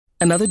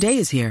Another day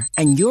is here,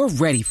 and you're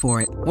ready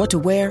for it. What to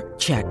wear?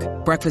 Check.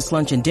 Breakfast,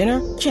 lunch, and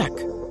dinner? Check.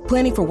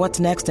 Planning for what's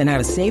next and how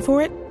to save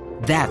for it?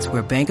 That's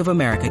where Bank of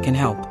America can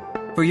help.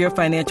 For your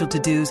financial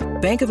to-dos,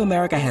 Bank of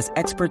America has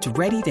experts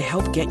ready to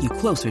help get you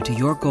closer to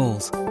your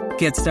goals.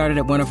 Get started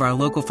at one of our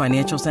local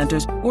financial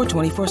centers or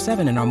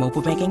 24/7 in our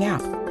mobile banking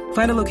app.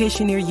 Find a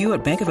location near you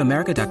at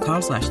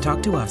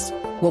bankofamerica.com/talktous.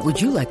 What would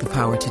you like the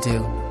power to do?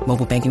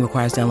 Mobile banking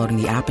requires downloading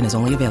the app and is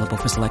only available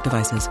for select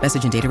devices.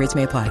 Message and data rates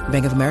may apply.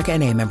 Bank of America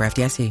N.A., member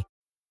FDIC.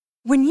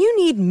 When you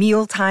need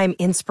mealtime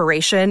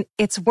inspiration,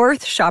 it's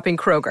worth shopping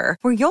Kroger,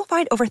 where you'll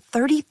find over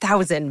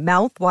 30,000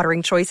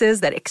 mouth-watering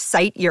choices that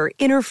excite your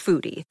inner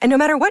foodie. And no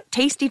matter what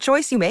tasty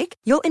choice you make,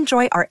 you'll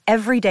enjoy our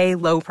everyday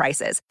low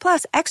prices,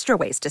 plus extra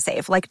ways to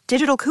save, like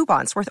digital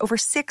coupons worth over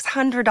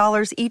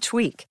 $600 each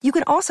week. You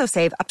can also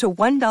save up to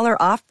 $1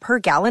 off per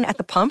gallon at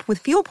the pump with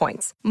fuel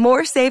points.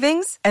 More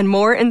savings and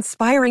more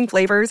inspiring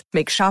flavors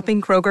make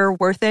shopping Kroger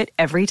worth it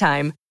every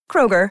time.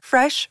 Kroger,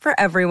 fresh for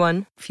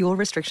everyone. Fuel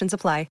restrictions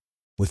apply.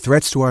 With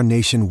threats to our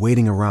nation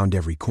waiting around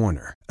every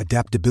corner,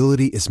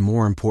 adaptability is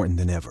more important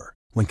than ever.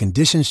 When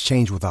conditions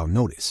change without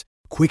notice,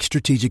 quick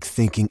strategic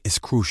thinking is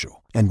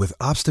crucial. And with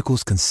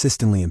obstacles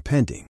consistently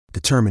impending,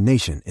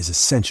 determination is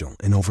essential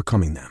in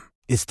overcoming them.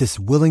 It's this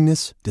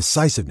willingness,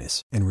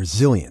 decisiveness, and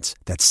resilience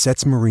that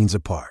sets Marines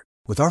apart.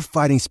 With our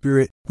fighting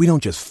spirit, we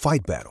don't just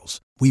fight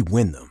battles, we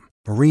win them.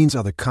 Marines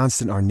are the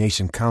constant our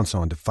nation counts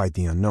on to fight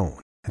the unknown.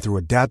 And through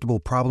adaptable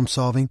problem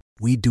solving,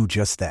 we do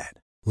just that.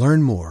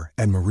 Learn more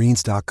at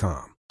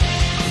marines.com.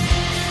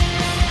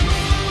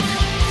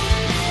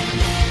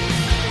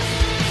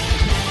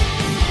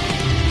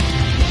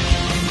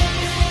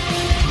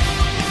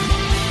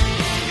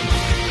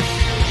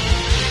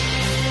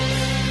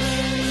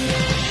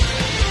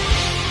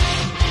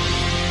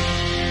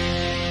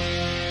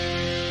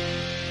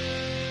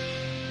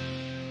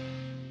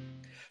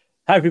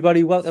 Hi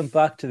everybody, welcome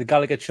back to the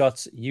Gallagher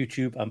Shots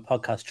YouTube and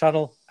podcast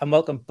channel, and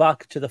welcome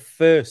back to the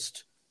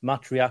first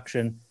match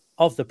reaction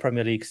of the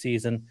Premier League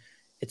season.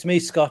 It's me,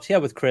 Scott, here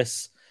with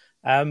Chris.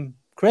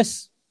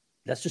 Chris,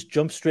 let's just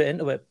jump straight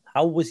into it.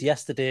 How was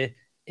yesterday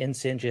in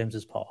St.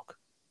 James's Park?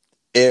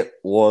 It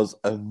was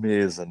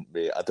amazing,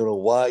 mate. I don't know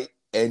why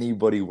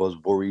anybody was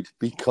worried,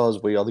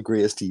 because we are the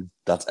greatest team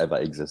that's ever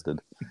existed.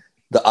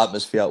 The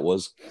atmosphere it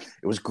was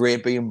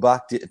great being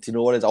back. Do you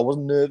know what it is? I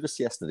wasn't nervous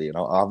yesterday, and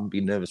I haven't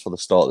been nervous for the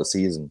start of the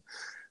season.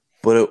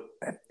 But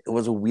it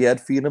was a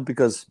weird feeling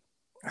because,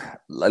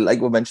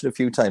 like we mentioned a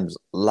few times,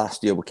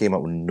 last year we came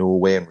out with no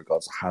way in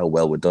regards to how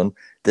well we're done.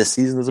 This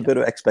season there's a bit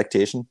of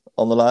expectation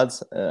on the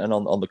lads and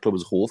on the club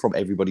as a whole from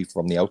everybody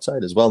from the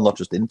outside as well, not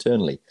just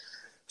internally.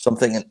 So I'm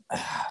thinking,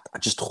 I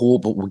just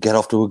hope we'll get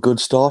off to a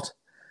good start.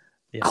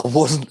 Yeah. I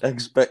wasn't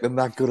expecting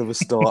that good of a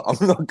start.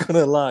 I'm not going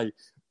to lie.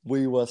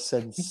 We were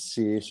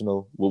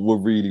sensational. We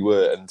really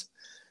were. And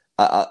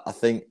I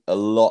think a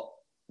lot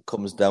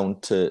comes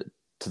down to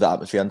the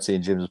atmosphere in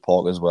St. James's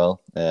Park as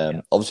well.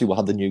 Obviously, we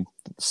had the new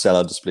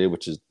cellar display,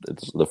 which is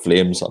the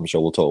Flames. I'm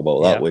sure we'll talk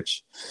about that,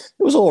 which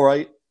it was all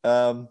right.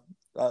 I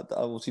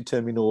obviously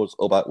turned my nose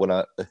up when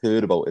I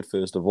heard about it,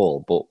 first of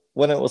all. But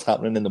when it was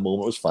happening in the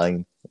moment, it was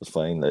fine. It was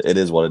fine. It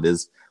is what it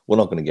is. We're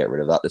not going to get rid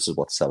of that. This is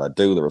what Cellar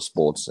do. They're a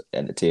sports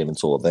entertainment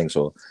sort of thing.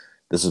 So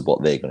this is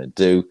what they're going to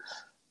do.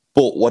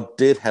 But what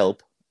did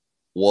help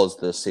was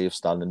the safe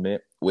standing,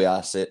 mate. We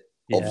are sit,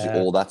 obviously,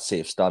 all that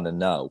safe standing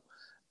now.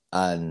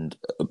 And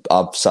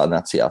I've sat in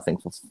that seat, I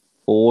think, for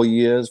 4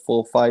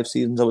 or 5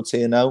 seasons, I would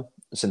say now,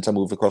 since I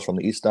moved across from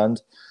the East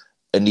Stand.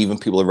 And even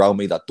people around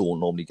me that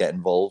don't normally get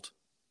involved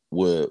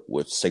were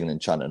singing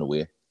and chanting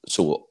away.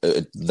 So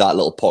that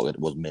little pocket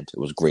was mint. It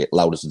was great,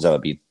 loudest it's ever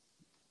been.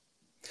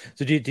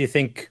 So do you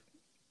think,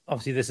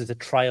 obviously this is a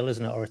trial,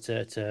 isn't it, or it's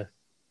a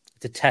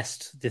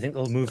test? Do you think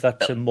they'll move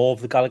that to more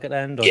of the Gallagher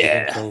end, or do you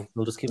think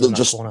they'll just keep it in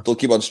that corner? They'll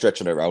keep on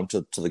stretching it around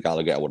to the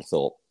Gallagher, I would have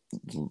thought.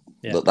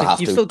 Yeah.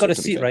 You've still got a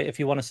seat, right, if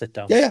you want to sit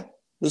down? Yeah.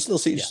 There's still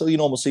seats, still your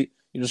normal seat.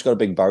 You just got a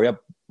big barrier.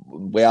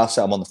 Where I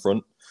sat, I'm on the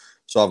front,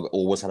 so I've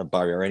always had a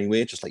barrier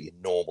anyway, just like your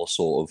normal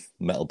sort of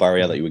metal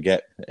barrier that you would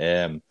get.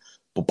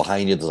 But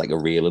behind you, there's like a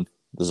railing.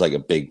 There's like a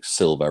big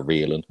silver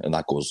railing, and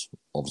that goes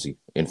obviously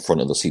in front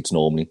of the seats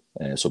normally,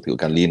 so people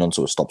can lean on,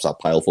 so it stops that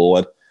pile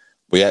forward.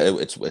 But yeah,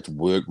 it's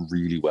worked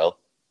really well.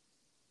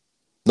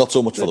 Not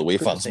so much for the away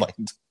fans'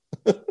 mind.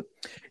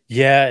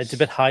 Yeah, it's a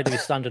bit high to be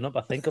standing up,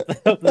 I think,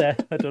 up there.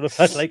 I don't know if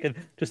I'd like it,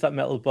 just that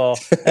metal bar.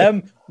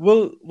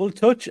 We'll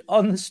touch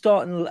on the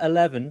starting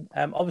 11.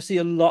 Obviously,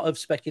 a lot of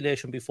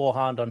speculation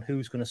beforehand on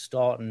who's going to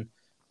start and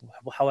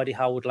how Eddie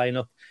Howe would line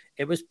up.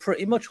 It was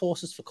pretty much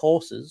horses for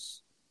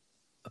courses,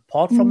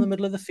 apart from the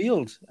middle of the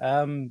field.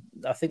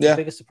 I think the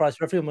biggest surprise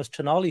for everyone was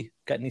Tonali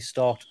getting his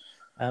start.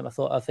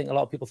 I think a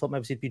lot of people thought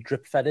maybe he'd be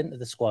drip fed into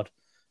the squad.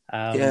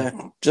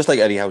 Just like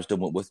Eddie Howe's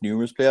done with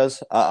numerous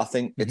players. I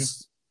think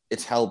it's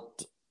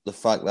helped the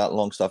fact that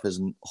Longstaff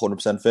isn't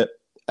 100% fit.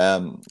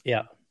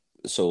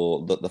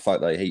 So the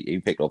fact that he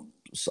picked up,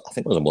 I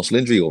think it was a muscle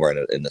injury over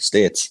in the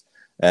States.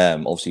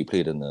 Obviously, he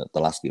played in the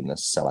last game, the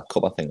Cellar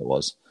Cup, I think it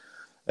was.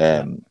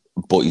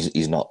 But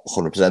he's not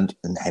 100%,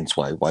 and hence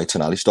why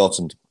Tonali starts.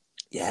 And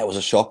Yeah, it was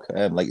a shock.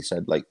 Like you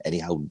said, like Eddie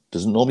Howe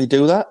doesn't normally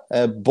do that.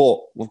 But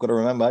we've got to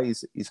remember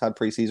he's had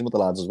pre-season with the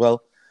lads as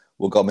well.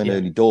 We got him in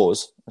early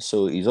doors,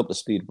 so he's up to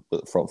speed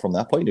from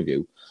that point of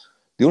view.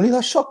 The only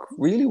last shock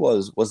really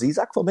was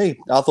Isak for me.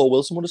 I thought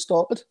Wilson would have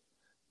started,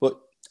 but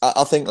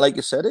I think, like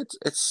you said,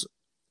 it's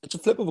a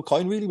flip of a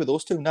coin really with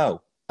those two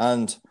now.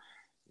 And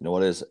you know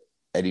what it is?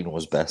 Eddie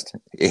knows best.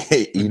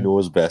 He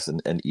knows best,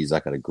 and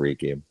Isak had a great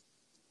game.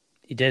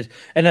 He did.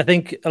 And I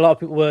think a lot of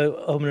people were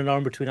humming and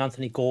ahhing between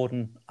Anthony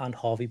Gordon and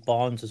Harvey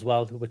Barnes as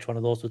well, which one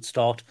of those would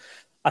start.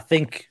 I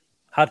think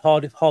had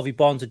Harvey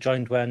Barnes had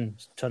joined when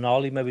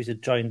Tonali maybe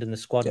had joined in the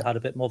squad and had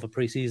a bit more of a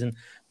pre-season,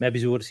 maybe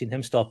we would have seen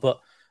him start. But,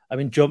 I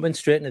mean, jumping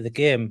straight into the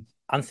game,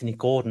 Anthony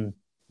Gordon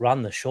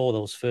ran the show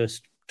those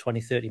first 20,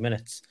 30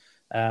 minutes.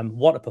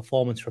 What a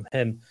performance from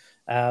him.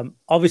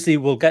 Obviously,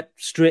 we'll get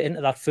straight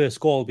into that first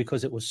goal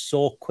because it was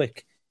so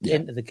quick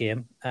into the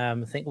game. I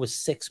think it was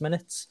 6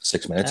 minutes.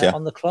 6 minutes,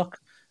 on the clock.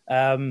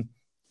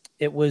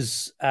 It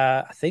was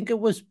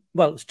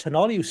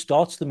Tonali who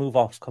starts the move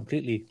off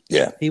completely.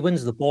 Yeah. He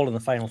wins the ball in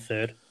the final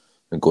third.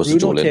 It goes Bruno to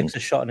Joe Linton. takes a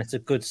shot and it's a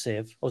good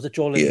save. Or was it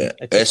Joe Yeah.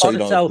 Linton? It's hard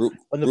to tell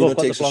when they both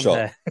got the blonde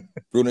hair.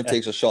 Bruno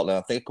takes a shot, and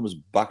I think it comes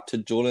back to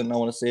Joe Linton, I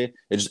want to say.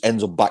 It just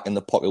ends up back in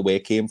the pocket where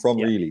it came from,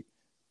 really.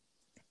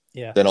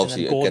 Yeah. Then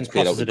obviously it gets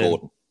played out to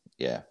Gordon.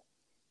 Yeah.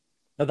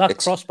 Now that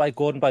cross by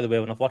Gordon, by the way,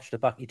 when I've watched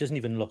it back, he doesn't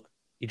even look.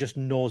 He just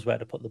knows where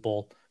to put the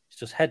ball. He's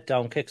just head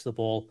down, kicks the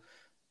ball.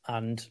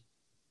 And,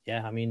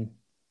 yeah, I mean,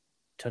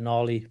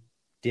 Tonali,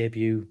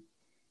 debut,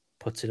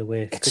 puts it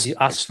away. Could you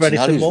ask for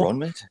anything more? Run,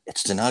 mate.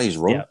 It's Tonali's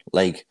run. Yeah.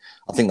 Like,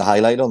 I think the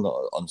highlight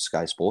on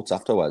Sky Sports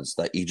afterwards,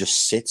 that he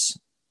just sits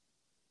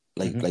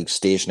like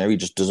stationary,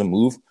 just doesn't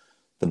move.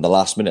 Then the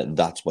last minute,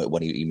 that's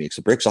when he makes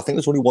a break. So I think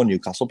there's only one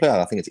Newcastle player.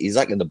 I think it's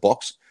Isak in the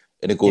box,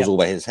 and it goes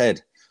over his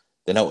head.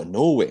 Then out of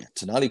nowhere,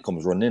 Tonali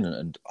comes running in,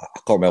 and I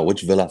can't remember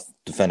which Villa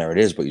defender it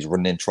is, but he's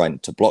running in trying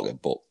to block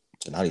it. But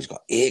Tonali's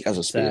got acres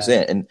of space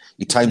there, and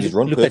he times his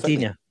run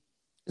perfectly.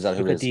 Is that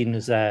who it is? Dean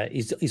is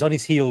he's on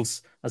his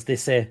heels, as they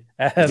say.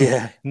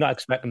 Not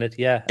expecting it.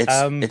 Yeah,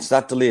 it's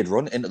that delayed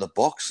run into the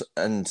box,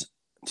 and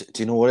do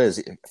you know what it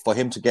is? For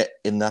him to get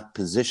in that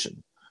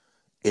position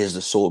is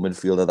the sort of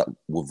midfielder that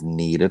we've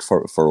needed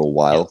for a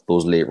while. Yeah.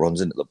 Those late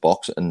runs into the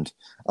box, and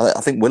I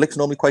think Willock's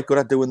normally quite good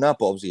at doing that,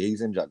 but obviously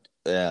he's injured.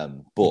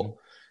 But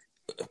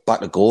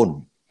back to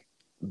Gordon,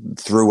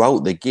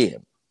 throughout the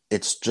game,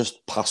 it's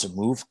just pass and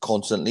move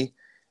constantly,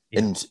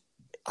 and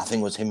I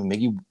think it was him and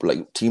Miggy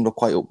teamed up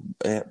quite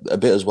a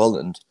bit as well,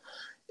 and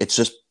it's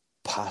just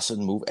pass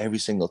and move every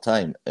single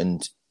time,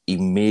 and he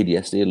made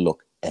yesterday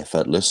look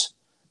effortless.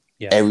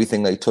 Yeah.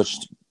 Everything that he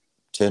touched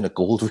turned to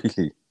gold,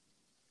 really.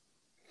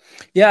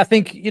 Yeah, I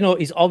think,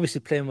 he's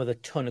obviously playing with a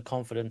ton of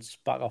confidence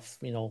back off,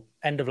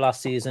 end of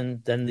last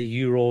season, then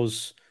the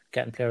Euros,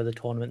 getting player of the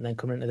tournament, and then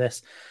coming into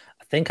this.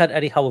 I think had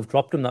Eddie Howe have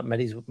dropped him, that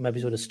maybe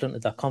would have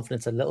stunted that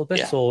confidence a little bit.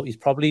 Yeah. So he's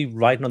probably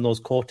riding on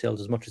those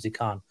coattails as much as he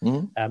can.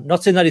 Mm-hmm.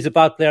 Not saying that he's a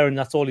bad player and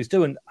that's all he's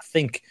doing. I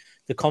think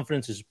the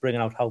confidence is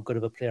bringing out how good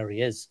of a player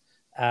he is.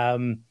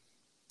 About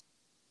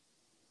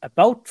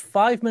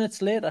 5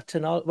 minutes later,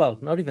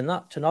 not even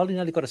that. Tonali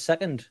nearly got a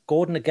second.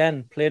 Gordon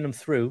again playing him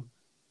through.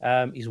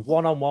 He's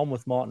one-on-one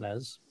with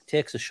Martinez.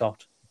 Takes a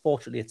shot.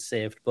 Fortunately, it's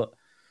saved. But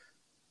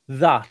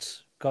that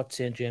got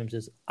St.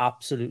 James's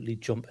absolutely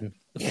jumping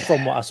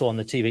from what I saw on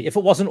the TV. If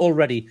it wasn't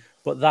already,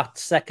 but that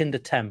second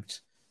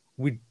attempt,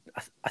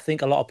 I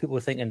think a lot of people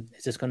were thinking,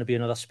 is this going to be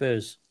another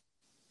Spurs?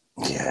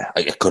 Yeah,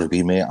 it could have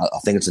been, mate. I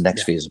think it's the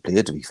next phase of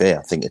play, to be fair.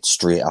 I think it's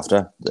straight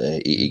after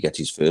he gets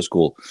his first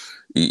goal.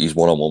 He's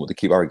one-on-one with the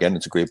keeper. Again,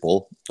 it's a great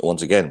ball.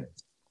 Once again,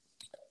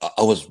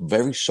 I was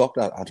very shocked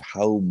at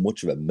how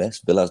much of a mess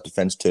Villa's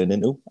defence turned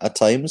into at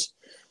times.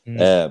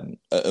 And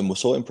we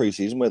saw it in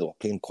pre-season where they were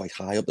playing quite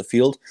high up the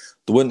field.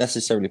 They weren't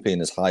necessarily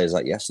playing as high as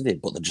that yesterday,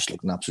 but they just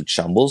looked an absolute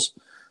shambles.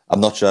 I'm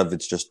not sure if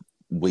it's just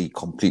we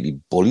completely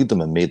bullied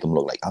them and made them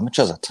look like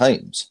amateurs at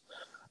times,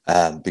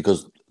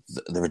 because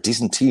they're a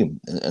decent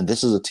team. And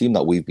this is a team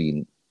that we've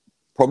been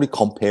probably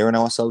comparing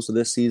ourselves to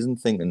this season,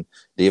 thinking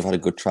they've had a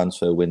good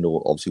transfer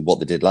window, obviously what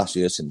they did last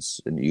year since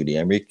Uni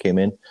Emery came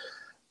in.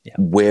 Yeah.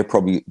 We're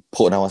probably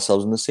putting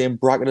ourselves in the same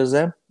bracket as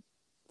them.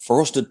 For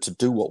us to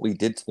do what we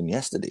did to them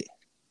yesterday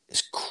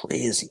is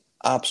crazy,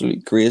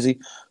 absolutely crazy.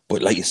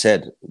 But like you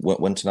said,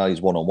 when Tonali's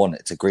one-on-one,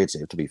 it's a great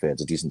save, to be fair.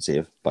 It's a decent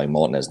save by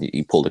Martinez.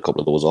 He pulled a couple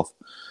of those off.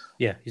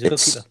 Yeah, he's a good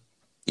keeper.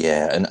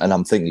 Yeah, and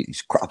I'm thinking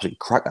he's absolutely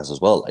crackers as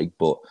well.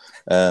 But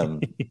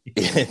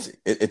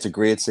it's a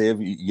great save.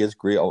 He is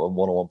great out in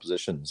one-on-one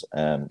positions.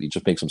 He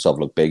just makes himself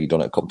look big. He's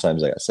done it a couple of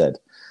times, like I said.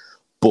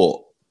 But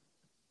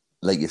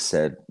like you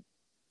said,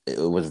 it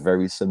was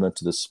very similar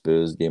to the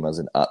Spurs game as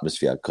an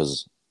atmosphere,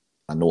 because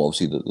I know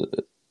obviously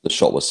the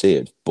shot was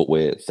saved, but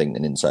we're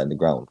thinking inside the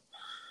ground.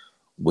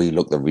 We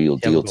look the real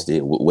deal today.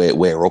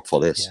 We're up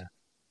for this.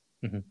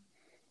 Yeah. Mm-hmm.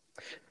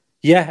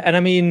 Yeah, and I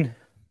mean,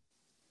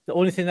 the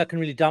only thing that can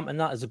really dampen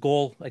that is a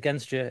goal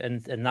against you,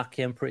 and that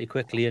came pretty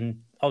quickly.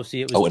 And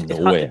obviously it Out was of it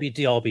had nowhere. to be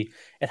Diaby.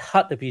 It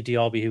had to be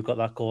Diaby who got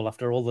that goal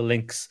after all the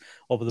links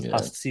over the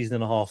past season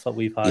and a half that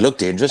we've had. He looked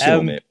dangerous,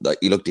 mate. Like,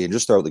 he looked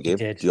dangerous throughout the game.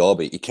 did.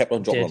 Diaby, he kept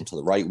on dropping onto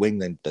the right wing,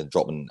 then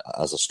dropping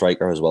as a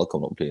striker as well,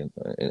 coming up playing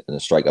in a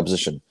striker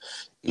position.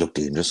 He looked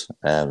dangerous.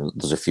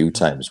 There's a few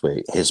times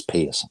where his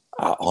pace,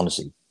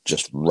 honestly,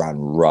 just ran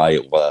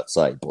riot over that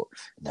side, but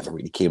never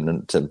really came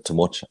into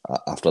much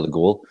after the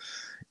goal.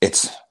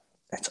 It's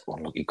an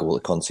unlucky goal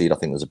to concede. I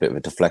think there's a bit of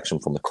a deflection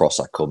from the cross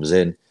that comes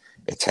in.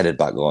 It's headed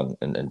back on,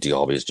 and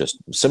Diaby is just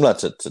similar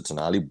to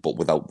Tonali, but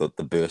without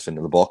the burst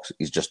into the box.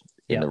 He's just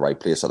in the right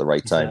place at the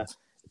right time. Yeah.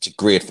 It's a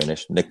great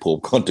finish. Nick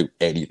Pope can't do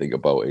anything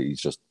about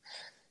it.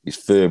 He's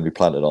firmly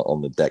planted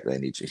on the deck there,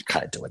 and he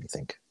can't do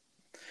anything.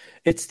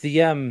 It's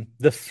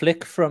the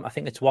flick from, I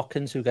think it's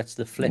Watkins who gets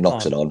the flick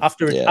knocks it on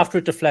after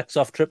it deflects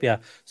off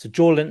Trippier. So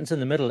Joe Linton's in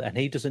the middle, and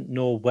he doesn't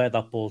know where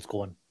that ball's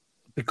going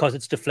because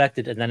it's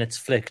deflected and then it's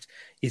flicked.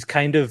 He's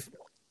kind of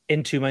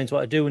in two minds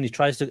what to do, and he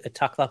tries to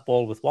attack that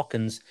ball with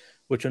Watkins,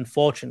 which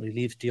unfortunately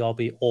leaves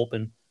Diaby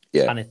open.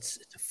 Yeah. And it's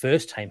a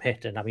first time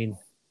hit, and I mean,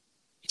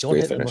 you don't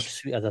hit it much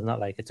sweeter than that.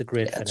 Like, it's a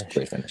great finish. It's a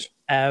great finish.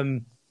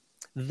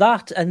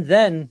 That, and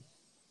then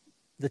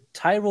the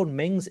Tyrone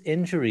Mings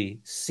injury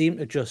seemed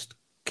to just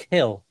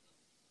kill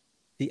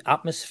the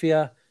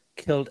atmosphere,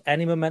 killed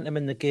any momentum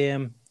in the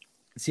game.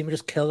 It seemed to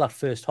just kill that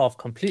first half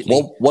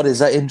completely. What is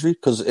that injury?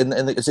 Because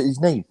is it his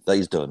knee that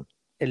he's done?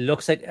 It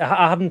looks like,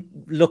 I haven't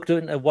looked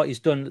at what he's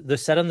done. They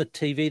said on the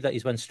TV that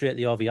he's went straight to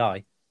the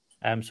RVI.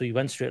 So he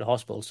went straight to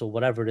hospital. So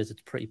whatever it is,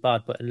 it's pretty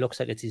bad, but it looks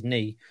like it's his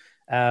knee.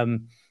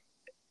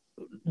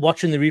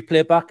 Watching the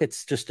replay back,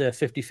 it's just a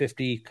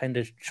 50-50 kind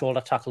of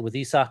shoulder tackle with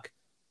Isak.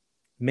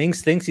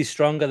 Mings thinks he's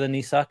stronger than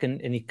Isak, and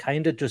they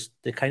kind of just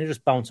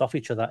bounce off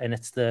each other. And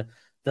it's the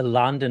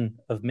landing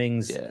of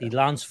Mings. Yeah. He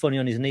lands funny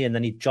on his knee, and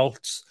then he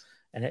jolts,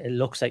 and it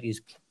looks like he's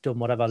done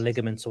whatever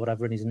ligaments or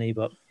whatever in his knee.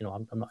 But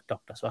I'm not a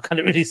doctor, so I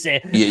can't really say.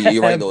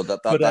 You're right though.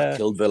 That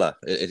killed Villa.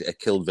 It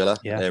killed Villa.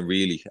 Yeah.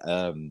 Really.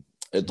 Though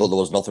there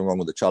was nothing wrong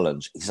with the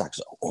challenge, he's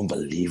actually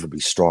unbelievably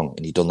strong,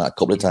 and he's done that a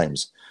couple of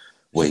times.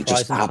 Where he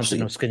just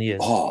absolutely,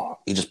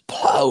 he just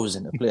plows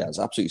into players,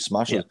 absolutely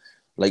smashes. Yeah.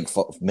 Like,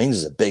 Mings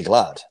is a big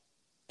lad,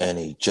 and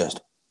he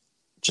just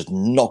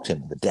knocked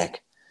him to the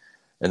deck.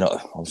 And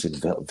obviously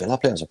the Villa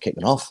players are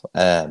kicking off,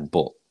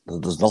 but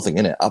there's nothing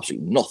in it,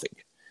 absolutely nothing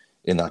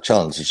in that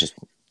challenge. It's just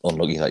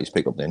unlucky that he's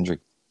picked up the injury.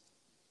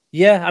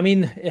 Yeah, I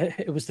mean,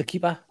 it was the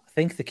keeper. I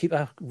think the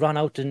keeper ran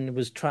out and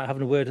was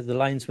having a word with the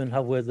linesman,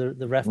 have word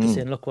the ref to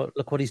saying, look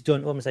what he's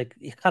done. I was like,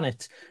 you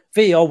can't.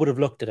 VAR would have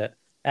looked at it.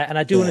 And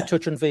I do want to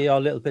touch on VAR a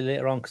little bit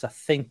later on because I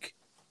think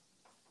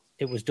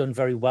it was done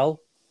very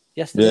well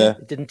yesterday. Yeah.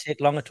 It didn't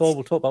take long at all.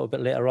 We'll talk about it a bit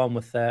later on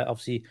with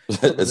obviously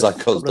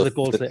the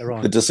goals later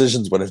on. The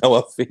decisions went in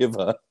our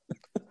favour.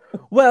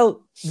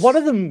 Well, one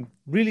of them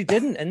really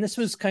didn't, and this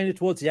was kind of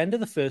towards the end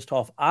of the first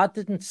half. I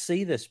didn't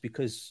see this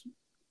because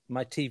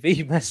my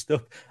TV messed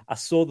up. I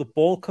saw the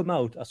ball come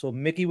out. I saw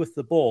Miggy with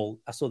the ball.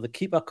 I saw the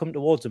keeper come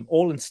towards him,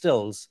 all in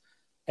stills.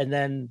 And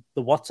then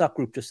the WhatsApp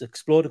group just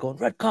exploded, going,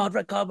 red card,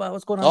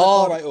 what's going on?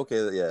 Oh, right,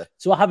 okay, yeah.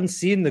 So I haven't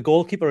seen the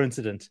goalkeeper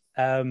incident.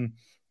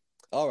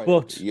 All right,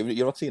 but you've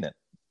not seen it?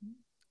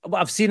 Well,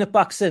 I've seen it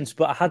back since,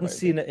 but I hadn't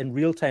seen it in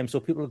real time. So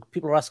people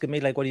are asking me,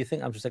 like, what do you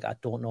think? I'm just like, I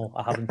don't know.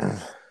 I haven't.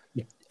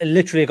 I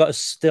literally got a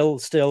still,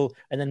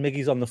 and then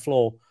Miggy's on the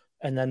floor.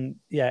 And then,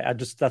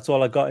 that's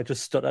all I got. It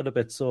just stuttered a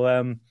bit.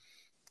 So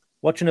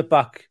watching it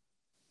back,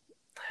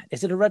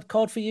 is it a red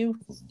card for you?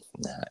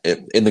 Nah,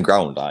 in the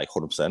ground,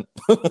 100%.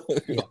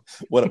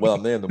 when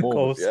I'm there in the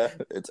moment,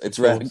 it's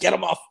red. Get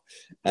him off.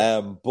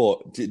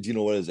 But do you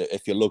know what it is?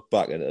 If you look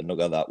back and look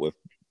at that with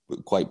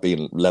quite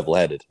being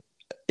level-headed,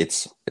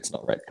 it's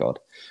not a red card.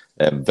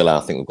 Villa,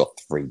 I think we've got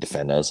 3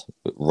 defenders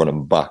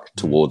running back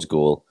towards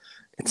goal.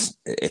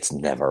 It's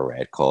never a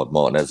red card.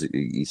 Martinez,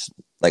 he's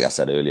like I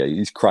said earlier,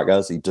 he's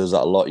crackers. He does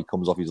that a lot. He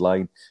comes off his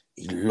line.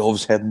 He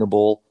loves heading the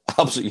ball.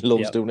 Absolutely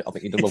loves doing it. I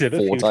think he did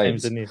it 4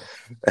 times.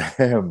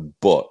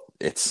 But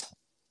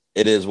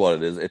it is what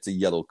it is. It's a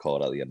yellow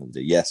card at the end of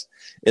the day. Yes,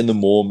 in the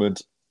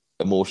moment,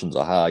 emotions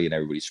are high and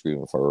everybody's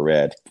screaming for a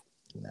red.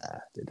 Nah,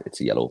 it's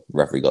a yellow.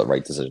 Referee got the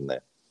right decision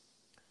there.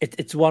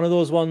 It's one of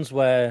those ones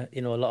where,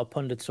 a lot of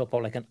pundits talk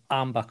about like an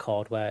amber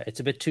card where it's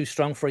a bit too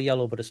strong for a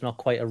yellow, but it's not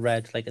quite a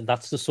red. Like,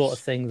 that's the sort of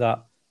thing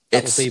that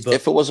would be. But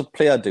if it was a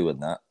player doing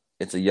that,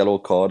 it's a yellow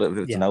card. If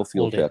it's an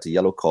outfield player, it's a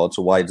yellow card.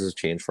 So why does it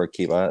change for a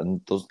keeper?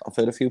 And I've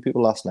heard a few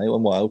people last night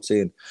when we're out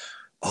saying,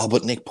 "Oh,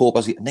 but Nick Pope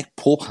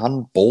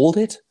handballed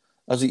it."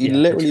 He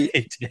literally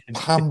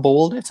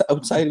handballed it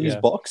outside of his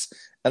box,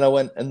 and I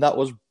went, and that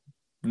was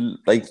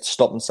like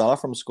stopping Salah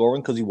from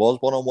scoring because he was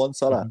 1-on-1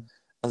 Salah.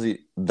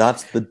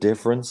 That's the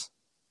difference.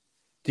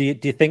 Do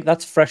you think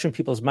that's fresh in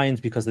people's minds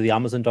because of the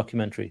Amazon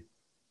documentary?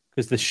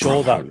 Because they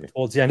show that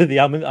towards the end of the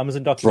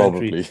Amazon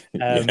documentary.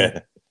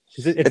 Probably.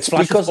 It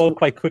flashes forward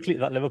quite quickly to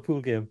that Liverpool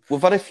game. We've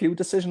had a few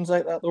decisions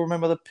like that. Though.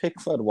 Remember the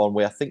Pickford one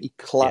where I think he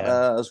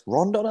clatters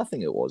Rondon, I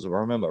think it was, if I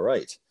remember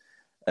right.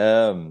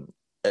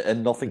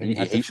 and nothing.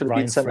 And He should have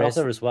Ryan been sent off.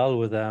 Fraser as well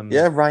with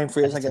Ryan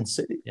Fraser Everton. against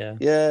City.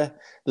 Yeah.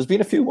 There's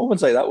been a few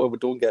moments like that where we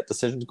don't get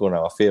decisions going in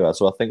our favour.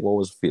 So I think we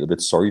always feel a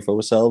bit sorry for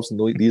ourselves in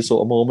these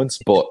sort of moments.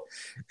 But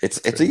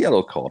it's a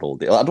yellow card all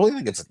day. I don't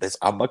think it's this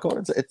amber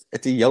card.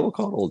 It's a yellow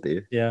card all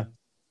day. Yeah.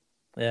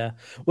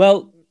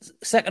 Well,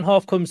 second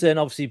half comes in,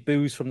 obviously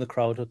boos from the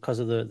crowd because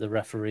of the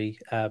referee.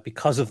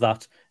 Because of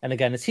that, and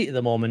again, it's heat of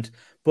the moment.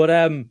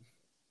 But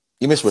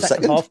you missed a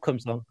second half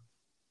comes on.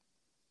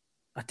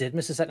 I did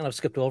miss a second. I've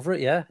skipped over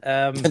it. Yeah.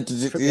 Did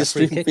you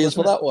stream fees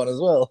for that one as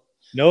well?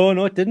 No,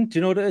 it didn't. Do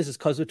you know what it is? It's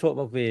because we talked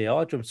about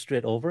VAR. I jumped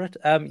straight over it.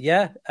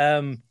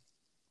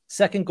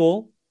 Second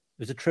goal,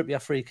 it was a Trippier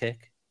free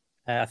kick.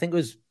 I think it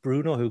was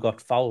Bruno who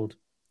got fouled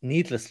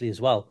needlessly as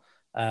well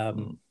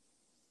to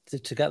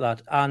get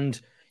that.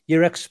 And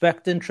you're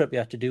expecting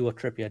Trippier to do what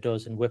Trippier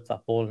does and whip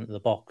that ball into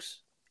the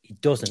box. He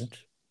doesn't.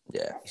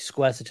 Yeah. He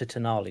squares it to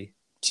Tonali.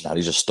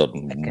 Tonali's just stood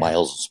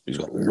miles. He's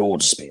got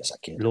loads of space,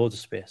 that kid. Loads of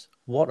space.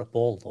 What a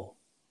ball, though.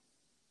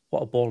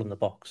 What a ball in the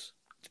box.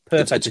 It's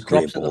perfect. It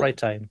drops at the right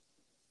time.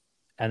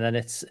 And then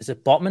is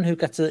it Botman who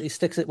gets it? He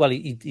sticks it. Well,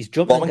 he's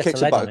jumping. Botman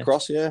kicks it back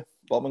across. Yeah,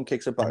 Botman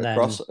kicks it back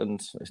across,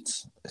 and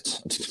it's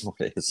what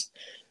it is.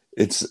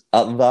 It's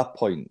at that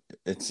point.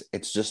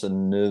 It's just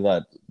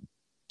another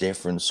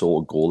different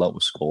sort of goal that we're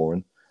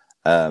scoring.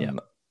 I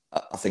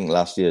think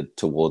last year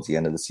towards the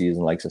end of the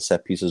season, like the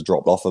set pieces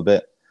dropped off a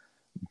bit,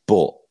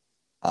 but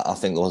I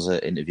think there was an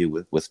interview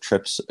with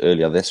Trips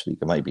earlier this week.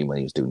 It might be when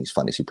he was doing his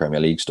fantasy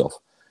Premier League stuff.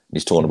 And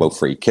he's talking about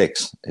free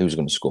kicks. Who's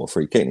going to score a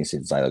free kick? And he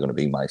said it's either going to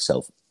be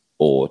myself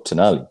or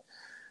Tonali.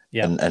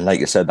 Yeah. And like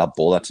I said, that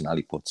ball that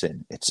Tonali puts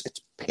in, it's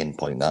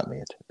pinpoint that,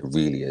 mate. It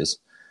really is.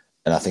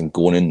 And I think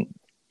going in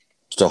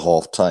to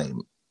half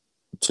time,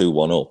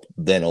 2-1 up,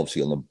 then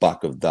obviously on the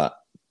back of that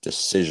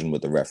decision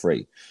with the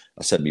referee,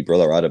 I said to my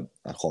brother Adam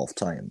at half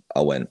time, I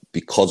went,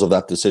 because of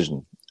that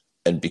decision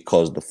and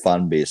because the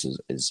fan base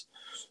is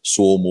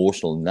so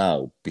emotional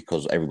now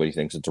because everybody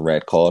thinks it's a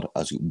red card,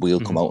 as we'll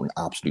come out and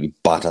absolutely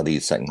batter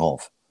these second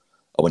half.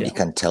 And when you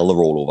can tell they're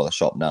all over the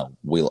shop now,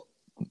 we'll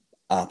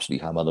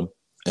absolutely hammer them.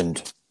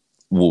 And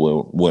we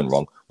weren't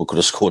wrong. We could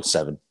have scored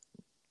 7.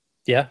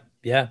 Yeah,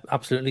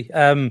 absolutely.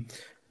 I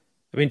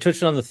mean,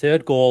 touching on the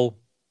third goal,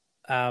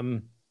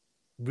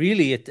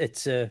 really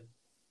it's a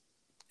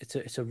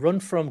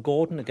run from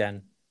Gordon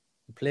again.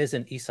 He plays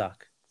in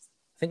Isak.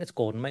 I think it's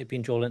Gordon, might be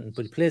in Joelinton,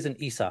 but he plays in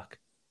Isak.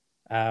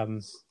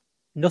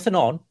 Nothing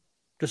on,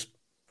 just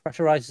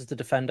pressurizes the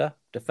defender.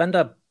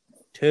 Defender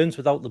turns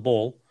without the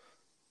ball,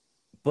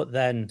 but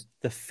then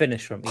the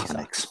finish from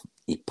Isak.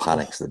 He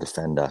panics, the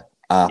defender.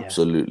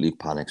 Absolutely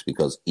panics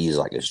because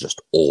Isak is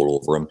just all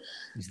over him.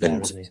 He's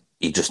there, isn't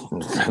he just,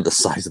 the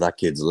size of that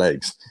kid's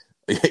legs,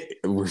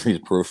 with his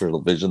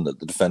peripheral vision, that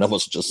the defender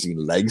must have just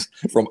seen legs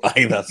from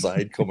either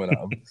side coming at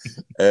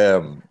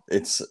him.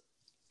 It's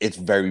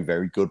very,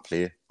 very good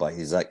play by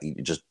Isak.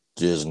 He just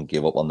doesn't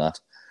give up on that.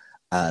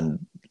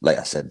 And like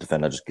I said,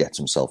 defender just gets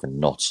himself in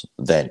knots.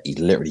 Then he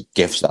literally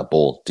gifts that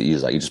ball to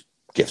Isak. He just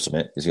gifts him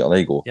it. He's got, there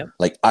you go. Yep.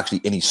 Like actually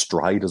in his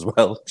stride as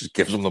well, just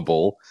gives him the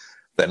ball.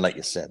 Then like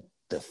you said,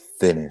 the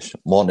finish.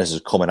 Martinez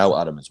is coming out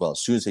at him as well.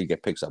 As soon as he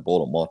picks that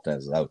ball up,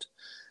 Martinez is out.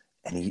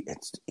 And he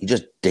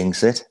just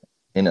dinks it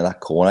into that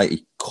corner.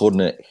 He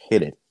couldn't have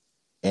hit it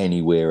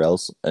anywhere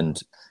else. And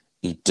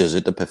he does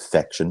it to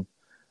perfection.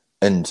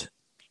 And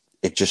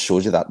it just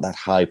shows you that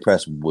high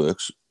press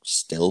works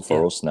still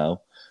for us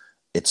now.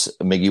 It's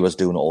Miggy was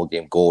doing it all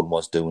game. Gordon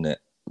was doing it.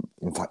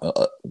 In fact,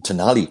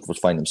 Tonali was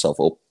finding himself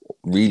up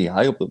really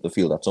high up the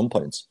field at some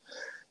points.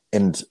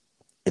 And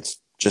it's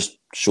just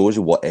shows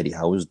you what Eddie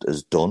Howe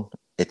has done.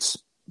 It's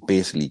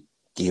basically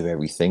give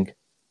everything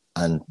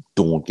and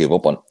don't give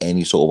up on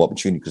any sort of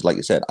opportunity. Because like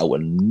you said, out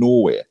of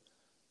nowhere,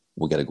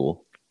 we'll get a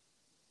goal.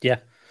 Yeah.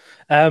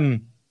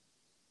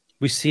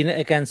 We've seen it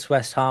against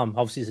West Ham.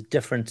 Obviously, it's a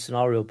different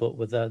scenario, but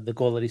with the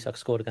goal that Isak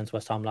scored against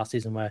West Ham last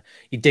season, where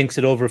he dinks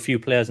it over a few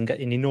players and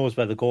he knows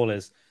where the goal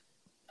is.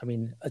 I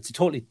mean, it's a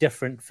totally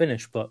different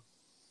finish, but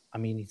I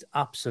mean, he's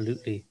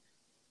absolutely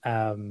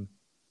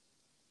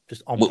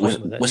just on point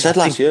with it. We said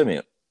last year,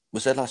 mate. We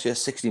said last year,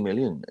 60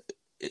 million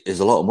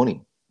is a lot of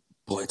money,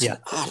 but it's an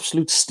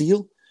absolute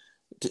steal.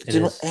 Do you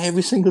know,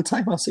 every single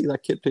time I see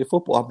that kid play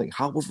football, I think,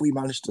 how have we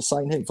managed to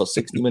sign him for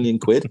 60 million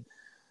quid?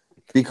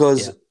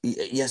 Because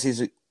yes,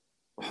 he's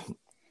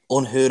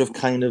unheard of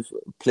kind of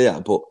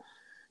player, but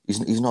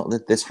he's not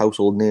this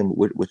household name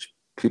which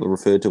people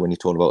refer to when you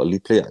talk about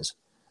elite players.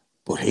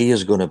 But he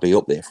is going to be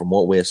up there from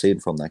what we're seeing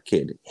from that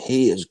kid.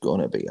 He is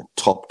going to be a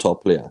top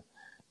player,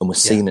 and we're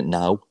seeing it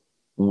now.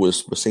 We're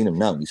seeing him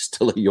now. He's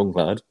still a young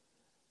lad.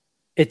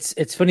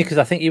 It's funny because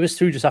I think he was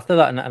through just after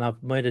that, and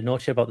I've made a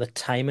note here about the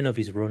timing of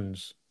his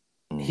runs.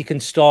 He can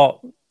start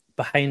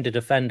behind a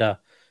defender,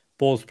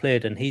 ball's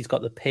played, and he's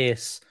got the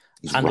pace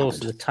and rapid.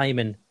 Also the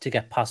timing to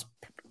get past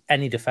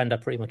any defender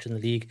pretty much in the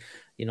league.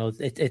 You know,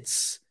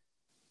 it's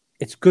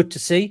good to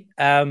see.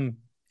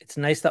 It's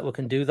nice that we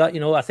can do that. You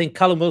know, I think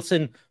Callum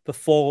Wilson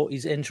before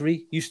his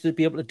injury used to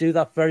be able to do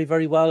that very,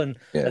 very well. And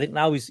I think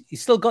now he's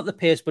still got the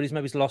pace, but he's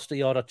maybe lost a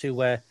yard or two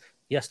where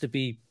He has to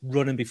be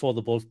running before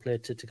the ball's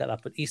played to get that.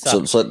 But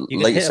Isak, So you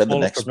can like you hit a said,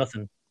 ball from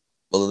nothing.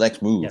 Well, the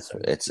next move, Yeah,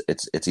 sorry.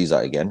 it's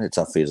Isak again. It's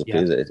that phase of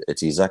play.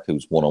 It's Isak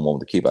who's one-on-one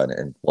with the keeper,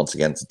 and once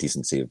again, it's a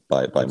decent save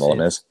by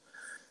Martinez.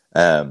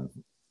 I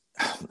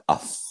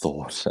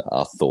thought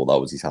that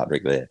was his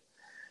hat-trick there.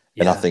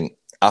 Yeah. And I think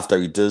after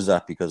he does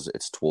that, because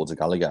it's towards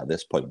Gallagher at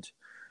this point,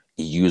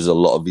 he uses a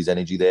lot of his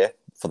energy there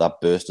for that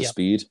burst of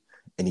speed,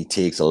 and he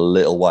takes a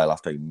little while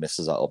after he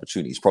misses that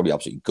opportunity. He's probably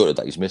absolutely gutted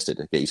that he's missed it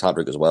to get his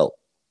hat-trick as well.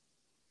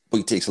 But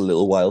he takes a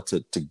little while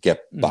to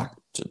get back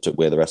to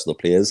where the rest of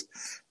the players.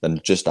 Then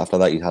just after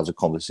that, he has a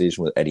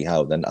conversation with Eddie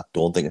Howe. Then I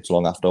don't think it's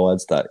long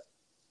afterwards that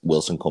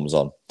Wilson comes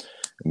on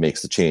and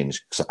makes the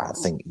change. Because I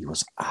think he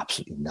was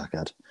absolutely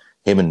knackered.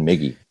 Him and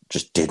Miggy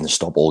just didn't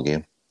stop all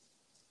game.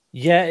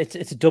 Yeah,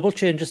 it's a double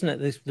change,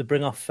 isn't it? They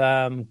bring off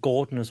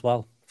Gordon as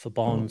well for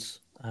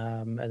Barnes.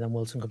 And then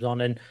Wilson comes on.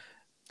 And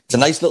it's a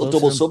nice little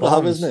double sub to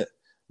have, isn't it?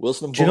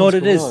 Wilson and Barnes. Do you know what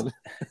it is?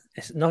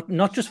 It's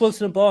not just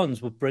Wilson and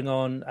Barnes. We'll bring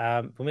on,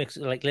 we'll make,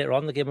 like later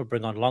on in the game, we'll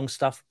bring on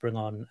Longstaff, bring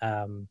on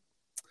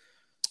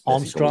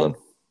Armstrong.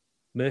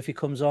 Murphy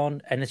comes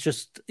on. And it's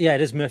just, it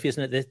is Murphy,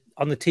 isn't it?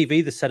 On the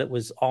TV, they said it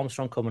was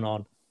Armstrong coming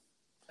on.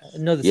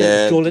 No, they said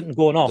it was Joe Linton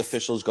going off. The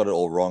officials got it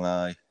all wrong,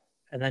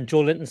 And then Joe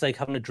Linton's like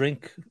having a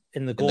drink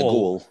in the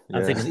goal.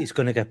 I'm thinking he's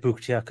going to get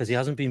booked here because he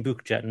hasn't been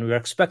booked yet. And we were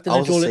expecting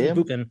a Joe Linton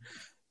booking.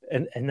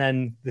 And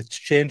then they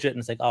change it and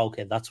it's like,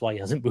 okay, that's why he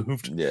hasn't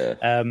moved.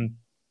 Yeah.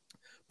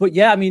 But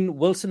yeah, I mean,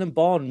 Wilson and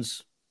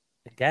Barnes,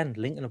 again,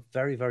 linking up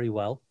very, very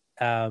well.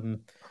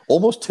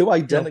 Almost two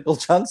identical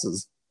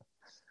chances.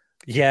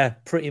 Yeah,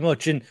 pretty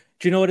much. And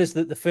do you know what is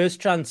the first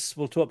chance?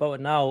 We'll talk about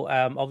it now.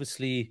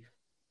 Obviously,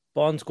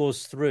 Barnes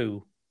goes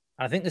through.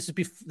 I think this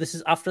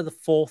is after the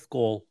fourth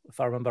goal, if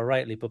I remember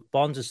rightly. But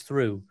Barnes is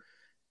through,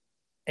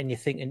 and you're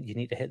thinking you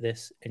need to hit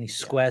this, and he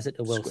squares it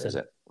to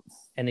Wilson.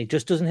 And he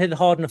just doesn't hit it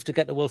hard enough to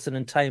get to Wilson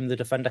in time. The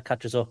defender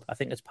catches up. I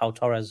think it's Pau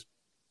Torres.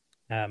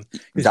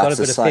 Who's got a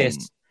bit of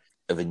pace.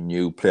 Of a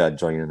new player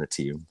joining the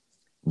team.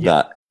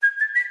 That.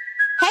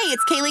 Hey,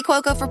 it's Kaylee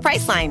Cuoco for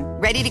Priceline.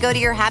 Ready to go to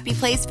your happy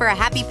place for a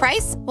happy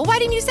price? Well, why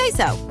didn't you say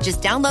so?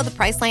 Just download the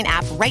Priceline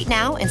app right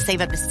now and save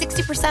up to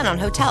 60% on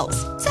hotels.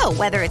 So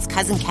whether it's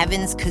Cousin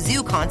Kevin's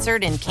Kazoo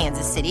Concert in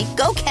Kansas City,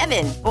 go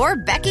Kevin, or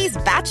Becky's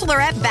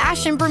Bachelorette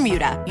Bash in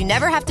Bermuda, you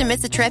never have to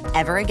miss a trip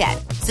ever again.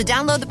 So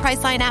download the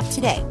Priceline app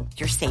today.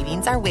 Your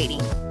savings are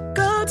waiting.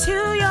 Go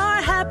to your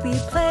happy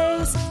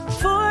place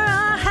for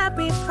a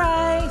happy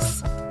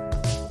price.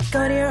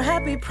 Go to your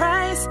happy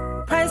price,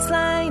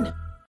 Priceline.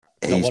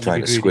 He's trying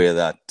to square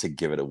that to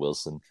give it to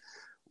Wilson.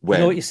 You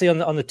know what you see on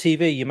the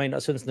TV? You might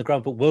not see this on the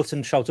ground, but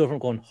Wilson shouts over him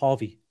going,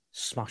 Harvey,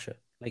 smash it.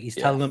 Like he's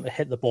telling him to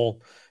hit the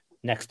ball.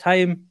 Next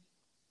time,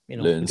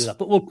 we'll do that.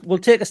 But we'll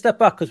take a step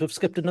back because we've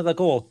skipped another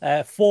goal.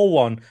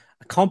 4-1.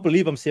 I can't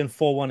believe I'm saying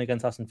 4-1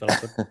 against Aston Villa,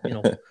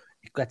 but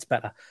it gets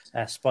better.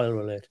 Spoiler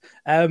alert.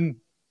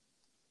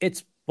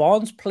 It's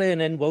Barnes playing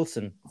in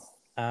Wilson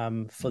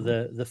for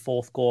the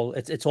fourth goal.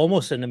 It's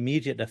almost an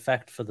immediate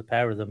effect for the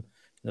pair of them.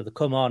 They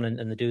come on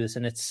and they do this,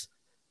 and it's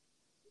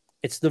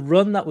the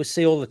run that we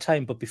see all the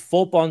time. But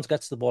before Barnes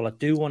gets the ball, I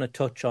do want to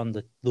touch on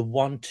the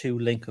 1-2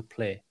 link of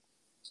play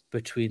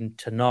between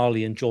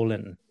Tonali and Joe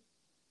Linton.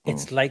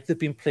 It's like they've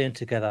been playing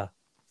together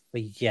for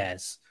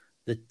years.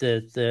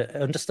 The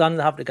understanding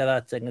they have together, I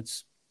think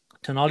it's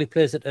Tonali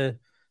plays it to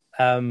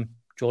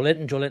Joe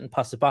Linton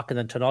passes it back, and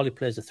then Tonali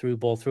plays a through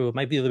ball through. It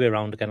might be the other way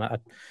around again. I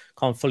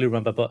can't fully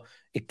remember, but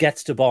it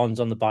gets to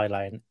Barnes on the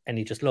byline, and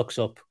he just looks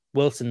up.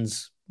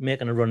 Wilson's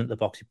making a run at the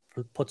box.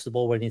 He puts the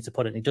ball where he needs to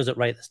put it, and he does it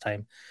right this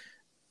time,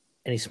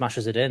 and he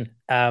smashes it in.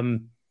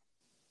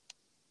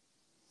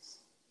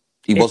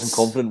 He wasn't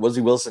confident, was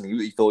he, Wilson?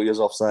 He thought he was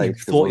offside.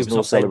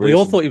 We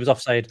all thought he was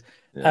offside.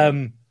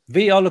 Yeah.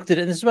 VAR looked at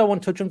it, and this is where I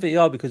want to touch on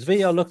VAR, because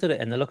VAR looked at it,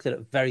 and they looked at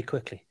it very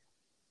quickly.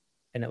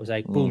 And it was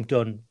like, boom,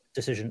 done,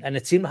 decision. And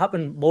it seemed to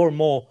happen more and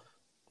more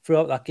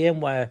throughout that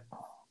game, where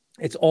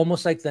it's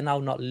almost like they're now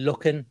not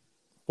looking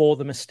for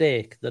the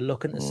mistake. They're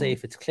looking to see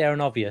if it's clear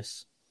and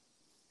obvious.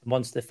 And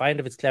once they find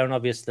if it's clear and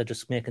obvious, they're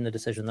just making the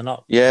decision. They're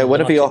not. Yeah,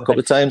 when a VAR a couple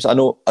of times. I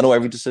know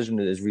every decision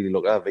is really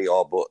looked at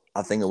VAR, but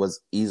I think it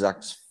was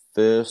Isak's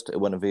first. It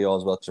went to VAR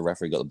as well because the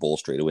referee got the ball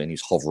straight away and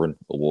he's hovering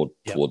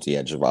towards the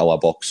edge of our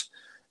box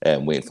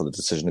and waiting for the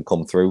decision to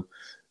come through.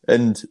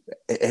 And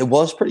it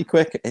was pretty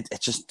quick. It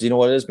just, do you know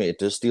what it is, mate? It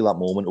does steal that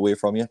moment away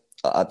from you.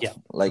 I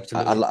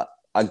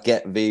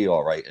get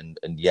VAR, right? And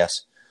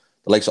yes,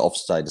 the likes of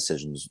offside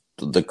decisions,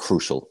 they're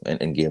crucial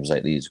in games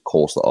like these. Of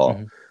course they are.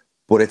 Mm-hmm.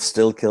 But it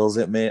still kills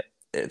it, mate.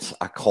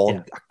 I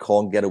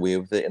can't get away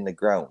with it in the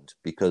ground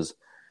because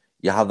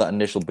you have that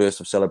initial burst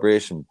of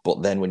celebration,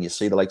 but then when you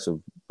see the likes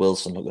of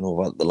Wilson looking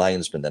over at the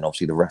linesman, then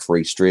obviously the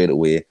referee straight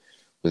away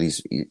with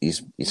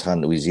his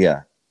hand to his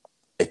ear,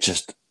 it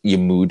just, your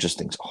mood just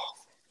thinks,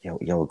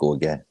 we'll go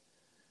again.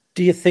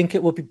 Do you think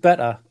it would be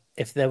better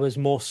if there was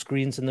more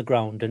screens in the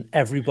ground and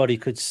everybody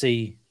could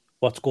see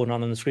what's going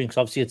on the screen? Because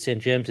obviously at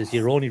St. James's,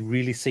 you're only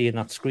really seeing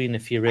that screen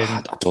if you're in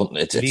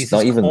it's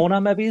not even corner,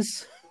 maybe.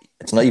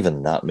 It's not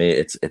even that,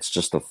 mate. It's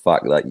just the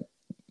fact that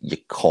you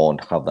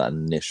can't have that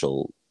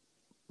initial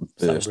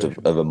burst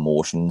of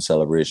emotion and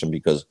celebration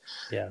because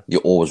Yeah.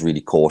 you're always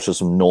really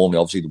cautious. And normally,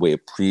 obviously, the way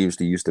it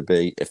previously used to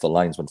be, if the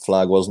linesman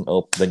flag wasn't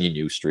up, then you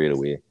knew straight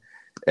away.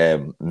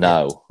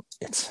 Now,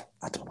 it's,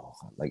 I don't know.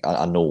 Like,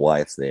 I know why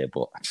it's there,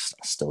 but I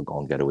still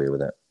can't get away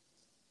with it.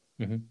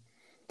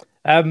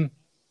 Mm-hmm.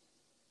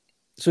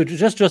 So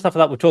just after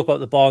that, we talk about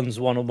the Barnes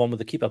one-on-one with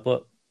the keeper,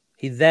 but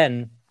he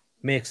then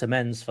makes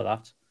amends for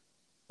that.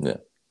 Yeah.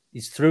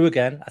 He's through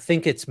again. I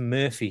think it's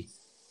Murphy.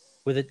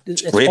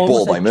 It's great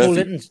ball by like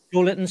Murphy. Joe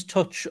Litton's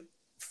touch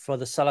for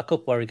the Salah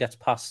Cup where he gets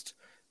past,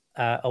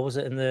 or was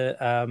it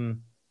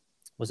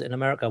in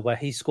America where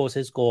he scores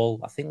his goal?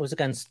 I think it was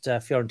against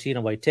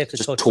Fiorentina where he takes a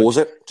touch. Toes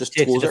it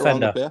around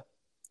the player.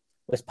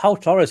 It's Pau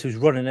Torres who's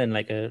running in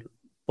like a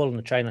bull in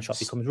a china shop.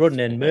 He comes running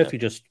in. Murphy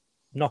just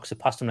knocks it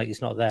past him like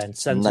he's not there and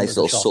sends nice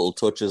him little subtle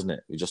touch, isn't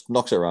it? He just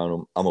knocks it around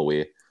him. I'm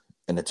away.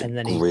 And it's a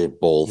great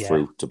ball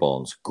through to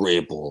Barnes.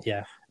 Great ball.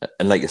 Yeah.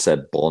 And like you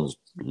said, Barnes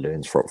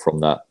learns from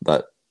that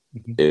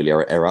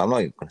earlier era. I'm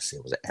not even going to say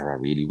it was an error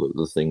really with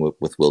the thing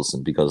with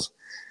Wilson because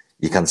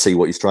you can see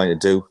what he's trying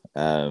to do.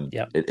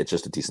 It's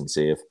just a decent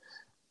save.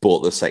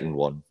 But the second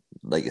one,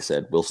 like you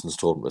said, Wilson's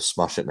told him to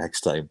smash it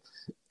next time.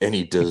 And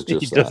he does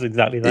just that. He does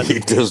exactly that. He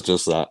does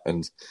just that.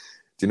 And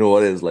do you know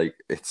what it is? Like,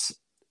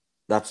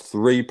 that's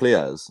three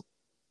players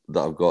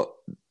that have got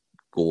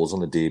goals on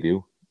the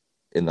debut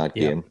in that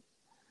game.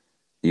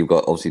 You've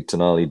got obviously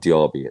Tonali,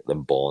 Diaby,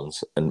 then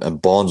Barnes.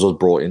 And Barnes was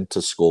brought in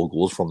to score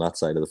goals from that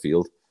side of the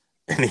field.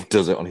 And he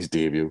does it on his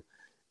debut.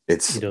 Do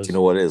you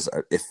know what it is?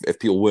 If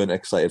people weren't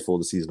excited for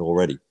the season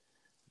already,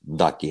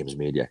 that game's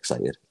made you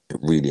excited. It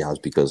really has,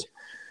 because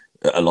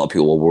a lot of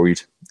people were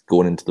worried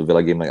going into the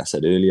Villa game. Like I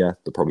said earlier,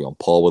 they're probably on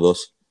par with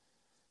us.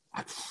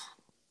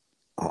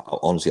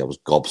 Honestly, I was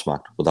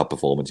gobsmacked with that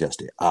performance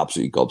yesterday.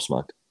 Absolutely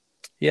gobsmacked.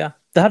 Yeah.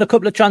 They had a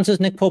couple of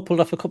chances. Nick Pope pulled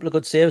off a couple of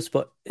good saves,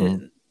 but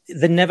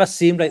they never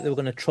seemed like they were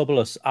going to trouble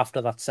us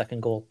after that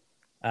second goal.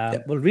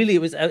 Well, really,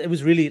 it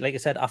was really, like I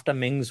said, after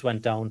Mings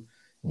went down,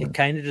 they were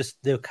kind of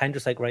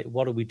just like, right,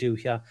 what do we do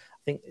here? I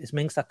think is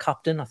Mings that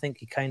captain? I think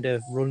he kind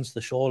of runs the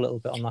show a little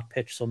bit on that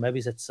pitch. So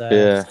maybe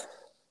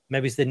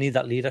maybe they need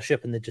that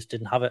leadership and they just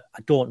didn't have it. I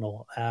don't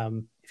know.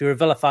 If you're a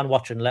Villa fan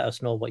watching, let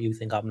us know what you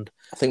think happened.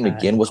 I think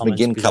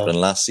McGinn captain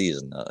last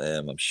season.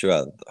 I'm sure.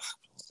 I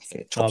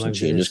think it chops and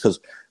changes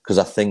because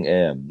I think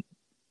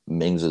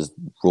Mings'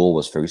 role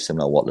was very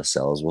similar to what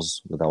Lascelles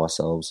was with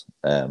ourselves.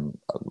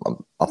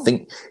 I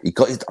think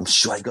I'm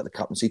sure he got the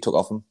captaincy took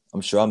off him.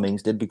 I'm sure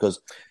Mings did,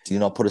 because did he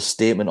not put a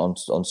statement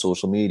on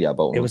social media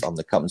about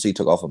the captaincy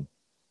took off him?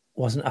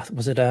 Was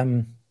it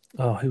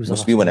who was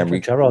must be when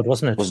Emery Gerrard,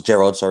 wasn't it? Was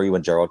Gerrard? Sorry,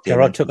 when Gerard came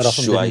Gerard took it off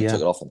him. Sure, he took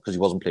it off him because he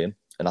wasn't playing,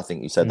 and I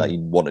think he said that he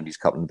wanted his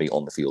captain to be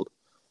on the field.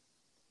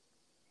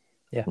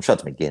 Yeah, I'm sure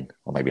it's McGinn.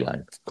 I might be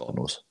lying. God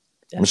knows.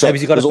 Yeah. I'm sure maybe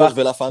he got there's it always back.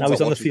 Villa fans now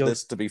he's on the field.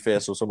 This, to be fair,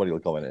 so somebody will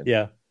comment in.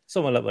 Yeah,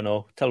 someone let me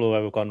know. Tell me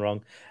where we've gone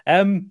wrong.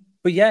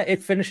 But yeah,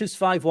 it finishes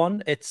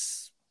 5-1.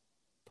 It's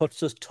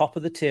puts us top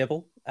of the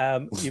table.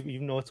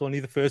 Even though it's only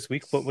the first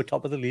week, but we're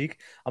top of the league.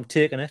 I'm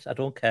taking it. I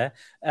don't care.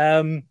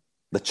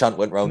 The chant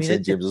went round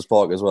St James's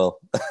Park as well.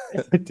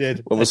 It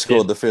did. When we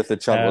scored the fifth, the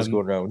chant was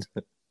going round.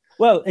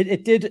 Well,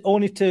 it did,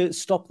 only to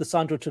stop the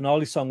Sandro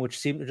Tonali song, which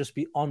seemed to just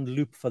be on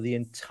loop for the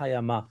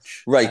entire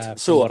match. Right.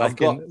 So I've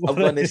got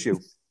an issue.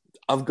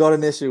 I've got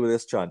an issue with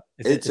this chant.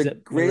 It's a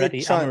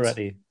great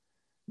chant.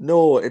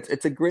 No,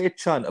 it's a great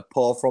chant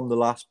apart from the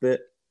last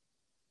bit.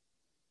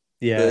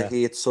 Yeah. The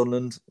hate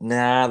Sunderland.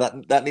 Nah,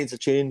 that needs a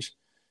change.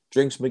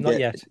 Drinks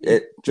spaghetti. Not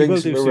yet.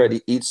 Drinks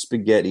already. Eats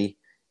spaghetti.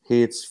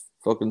 Hates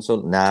fucking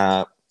Sunderland.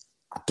 Nah,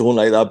 I don't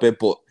like that bit,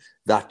 but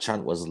that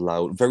chant was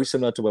loud. Very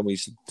similar to when we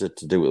used to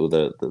do it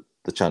with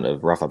the chant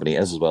of Rafa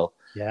Benitez as well.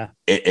 Yeah.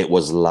 It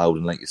was loud,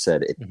 and like you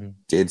said, it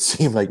did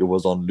seem like it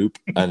was on loop,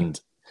 and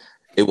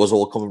it was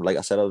all coming, like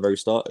I said at the very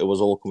start, it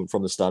was all coming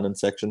from the standing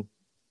section.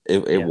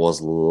 It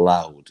was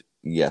loud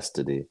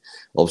yesterday.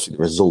 Obviously,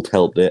 the result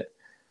helped it.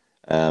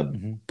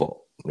 But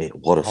mate,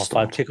 what a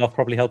start! 5 kickoff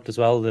probably helped as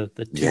well. The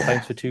 2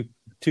 points for two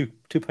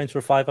points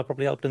for 5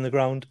 probably helped in the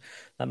ground.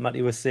 That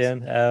Matty was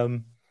saying.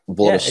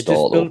 What a start! It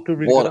just built a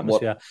really good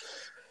atmosphere.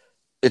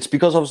 It's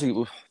because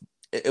obviously,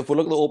 if we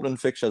look at the opening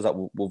fixtures that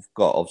we've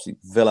got, obviously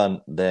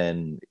Villa,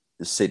 then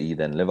City,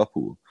 then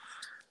Liverpool.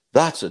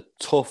 That's a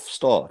tough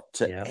start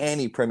to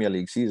any Premier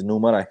League season, no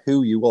matter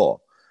who you are.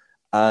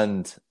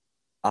 And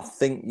I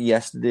think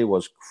yesterday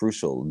was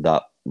crucial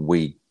that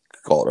we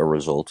got a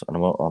result. And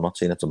I'm not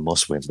saying it's a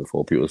must-win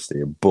before people say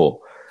it, but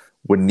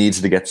we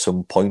needed to get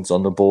some points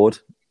on the board,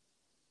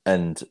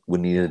 and we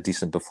needed a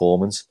decent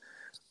performance.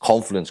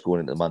 Confidence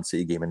going into the Man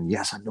City game. And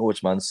yes, I know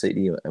it's Man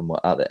City and we're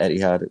at the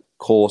Etihad, of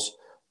course.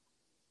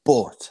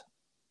 But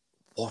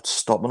what's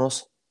stopping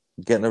us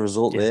getting a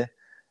result there?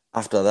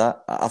 After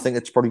that, I think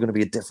it's probably going to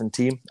be a different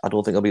team. I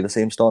don't think it'll be the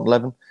same starting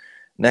 11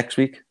 next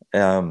week.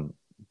 But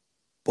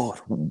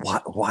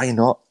why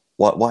not?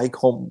 Why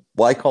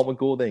can't we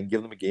go there and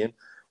give them a game?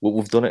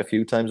 We've done it a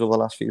few times over the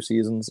last few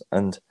seasons,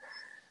 and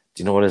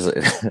do you know what is it?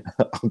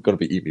 I'm going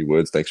to be eating my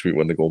words next week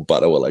when they go and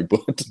batter.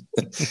 But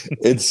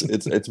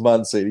it's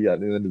Man City at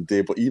the end of the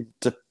day. But even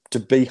to to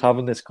be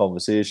having this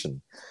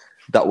conversation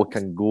that we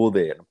can go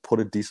there and put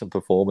a decent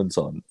performance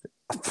on.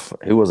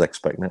 Who was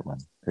expecting it, man?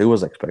 Who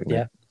was expecting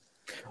it?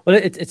 Well,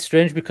 it's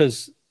strange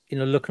because,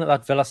 looking at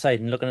that Villa side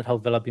and looking at how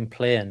Villa have been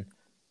playing,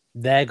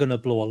 they're going to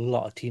blow a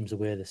lot of teams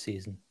away this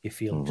season, you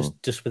feel.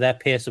 Just with their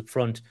pace up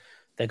front,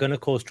 they're going to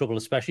cause trouble,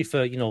 especially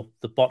for,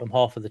 the bottom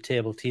half of the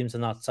table, teams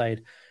on that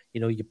side.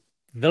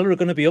 Villa are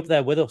going to be up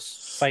there with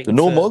us fighting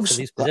for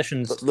these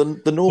positions.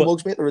 The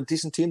Mugs, mate, they're a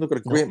decent team. They've got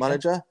a great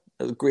manager,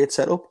 a great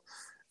setup.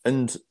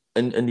 And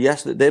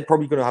yes, they're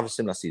probably going to have a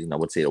similar season, I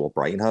would say, to what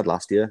Brighton had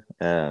last year.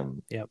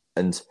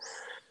 And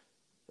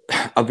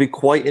I'd be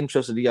quite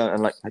interested here,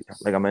 and like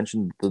I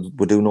mentioned,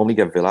 we do normally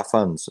get Villa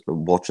fans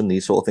watching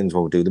these sort of things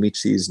when we do them each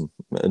season,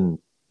 and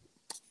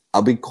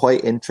I'd be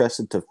quite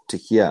interested to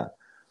hear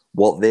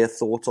what their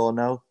thoughts are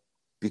now,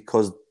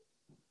 because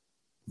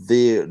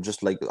they're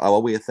just like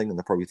our way of thinking.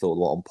 They probably thought a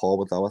lot on par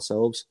with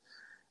ourselves,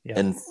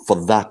 and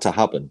for that to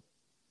happen,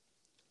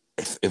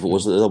 if it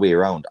was the other way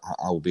around,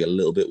 I would be a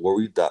little bit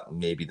worried that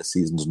maybe the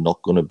season's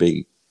not going to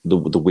be the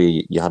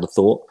way you had a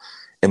thought.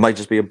 It might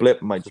just be a blip.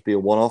 It might just be a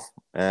one-off.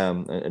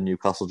 And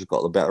Newcastle just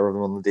got the better of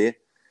them on the day.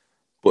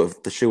 But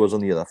if the shoe was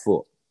on the other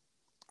foot,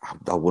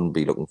 I wouldn't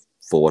be looking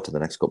forward to the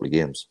next couple of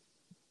games.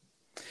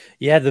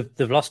 Yeah,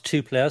 they've lost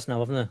 2 players now,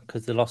 haven't they?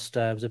 Because they lost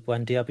was it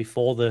Buendia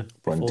before the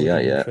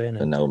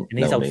training, and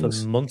he's out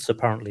for months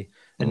apparently.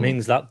 And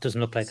Mings, that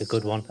doesn't look like a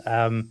good one.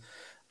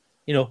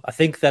 I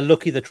think they're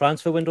lucky the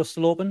transfer window's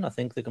still open. I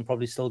think they can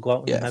probably still go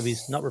out and maybe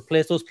not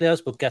replace those players,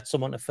 but get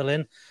someone to fill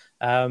in.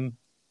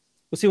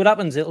 We'll see what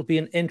happens. It'll be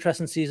an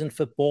interesting season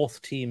for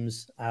both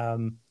teams.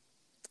 And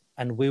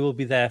we will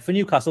be there. For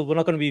Newcastle, we're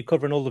not going to be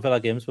covering all the Villa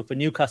games, but for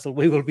Newcastle,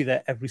 we will be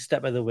there every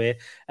step of the way.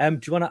 Do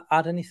you want to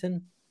add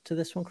anything to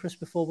this one, Chris,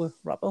 before we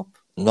wrap up?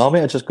 No,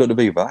 mate, it's just good to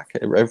be back.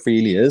 It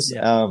really is.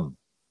 Yeah.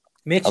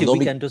 Makes your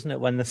weekend, doesn't it,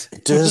 when this,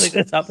 like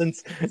this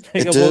happens?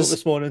 I woke up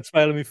this morning,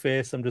 smile on my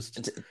face. I'm just...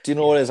 Do you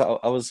know what it is?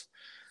 I was...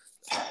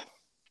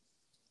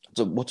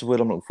 What's the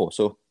word I'm looking for?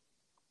 So,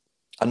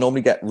 I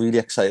normally get really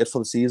excited for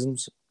the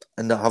seasons,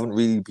 and I haven't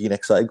really been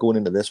excited going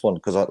into this one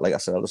because, like I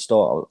said at the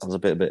start, I was a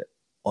bit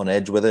on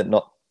edge with it.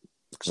 Not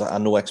because I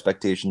know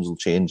expectations will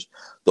change.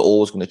 They're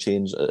always going to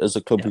change as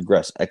the club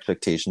progresses.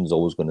 Expectations are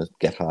always going to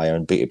get higher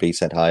and be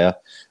set higher,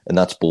 and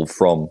that's both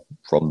from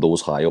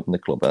those high up in the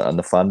club and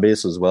the fan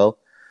base as well.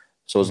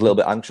 So I was a little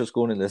bit anxious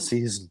going into the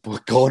season,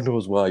 but God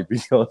knows why,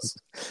 because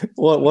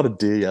what a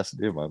day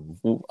yesterday, man.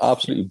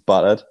 Absolutely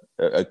battered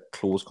a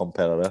close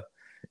competitor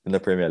in the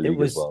Premier League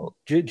as well.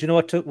 Do you know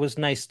what was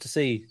nice to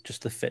see?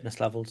 Just the fitness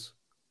levels.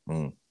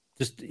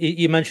 Just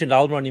you mentioned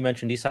Almiron, you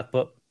mentioned Isak,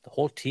 but the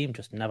whole team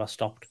just never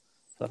stopped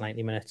for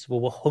 90 minutes. We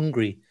were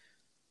hungry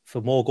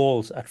for more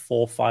goals at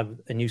 4-5,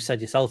 and you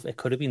said yourself it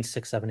could have been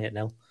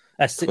 6-7-8-0.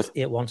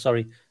 6-8-1,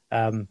 sorry.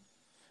 And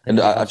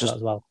I just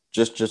as well.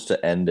 just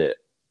to end it,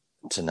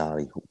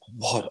 Tonali,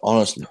 what,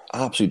 honestly,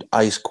 absolute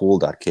ice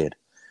cold, that kid.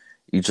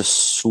 He's just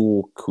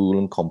so cool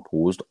and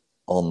composed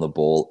on the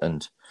ball,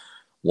 and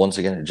once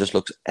again, it just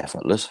looks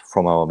effortless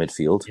from our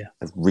midfield. Yeah.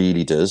 It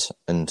really does.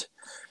 And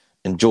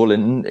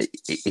Joelinton,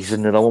 he's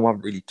another one I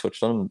haven't really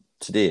touched on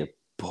today,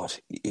 but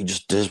he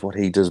just does what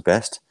he does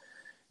best.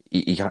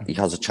 He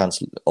has a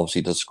chance,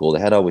 obviously, to score the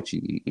header, which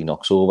he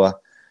knocks over.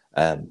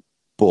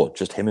 But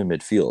just him in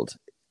midfield,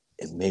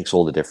 it makes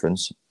all the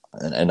difference.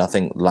 And I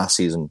think last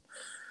season,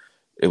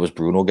 it was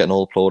Bruno getting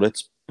all the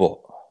plaudits, but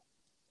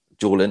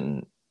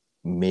Joelinton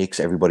makes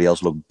everybody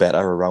else look better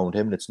around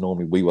him. And it's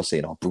normally we were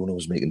saying,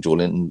 Bruno's making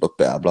Joelinton look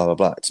better, blah, blah,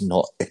 blah. It's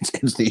not.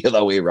 It's the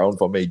other way around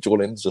for me.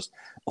 Joelinton's just,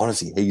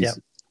 honestly,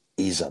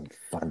 he's a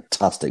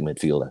fantastic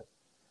midfielder.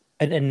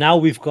 And now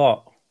we've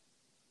got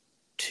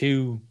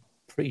 2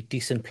 pretty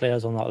decent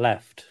players on that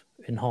left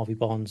in Harvey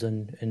Barnes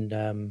and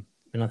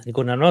Anthony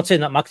Gordon. I'm not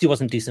saying that Maxi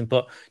wasn't decent,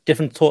 but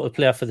different sort of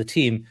player for the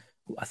team.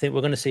 I think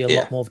we're going to see a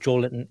lot more of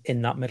Joelinton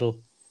in that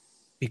middle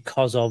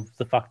because of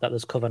the fact that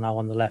there's cover now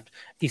on the left.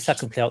 Isak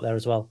can play out there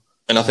as well.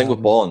 And I think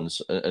with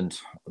Barnes, and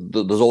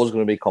there's always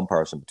going to be a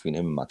comparison between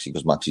him and Maxi,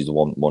 because Maxi's the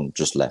one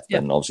just left,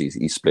 and obviously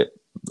he split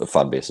the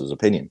fan base's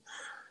opinion.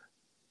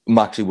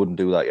 Maxi wouldn't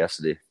do that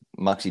yesterday.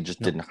 Maxi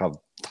just didn't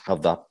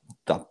have that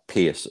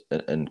pace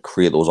and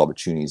create those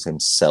opportunities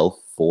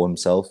for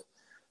himself.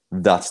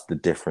 That's the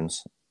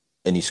difference.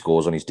 And he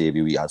scores on his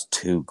debut. He has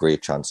 2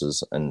 great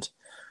chances, and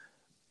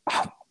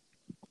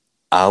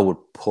I would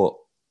put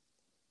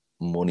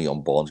money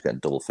on Barnes getting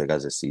double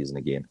figures this season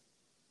again,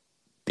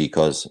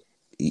 because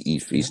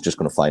he's just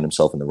going to find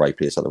himself in the right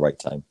place at the right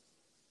time.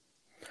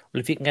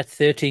 Well, if you can get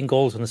 13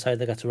 goals on the side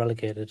that gets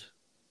relegated,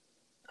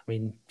 I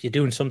mean, you're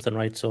doing something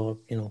right. So,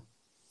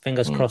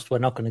 fingers crossed we're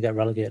not going to get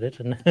relegated.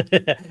 And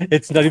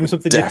it's not even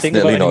something you think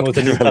about anymore as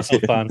a Newcastle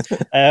fan.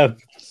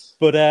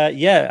 But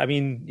I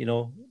mean,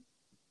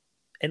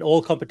 in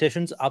all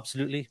competitions,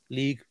 absolutely.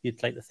 League,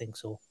 you'd like to think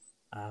so.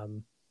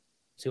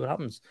 See what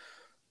happens.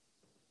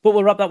 But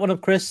we'll wrap that one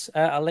up, Chris.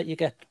 I'll let you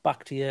get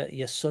back to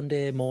your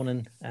Sunday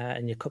morning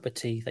and your cup of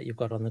tea that you've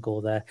got on the go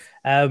there.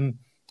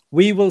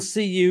 We will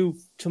see you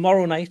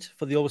tomorrow night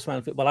for the Always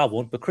Smiling Faces. Well, I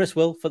won't, but Chris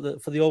will for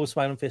the Always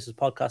Smiling Faces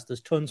podcast.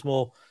 There's tons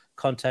more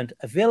content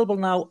available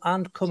now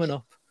and coming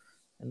up.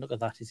 And look at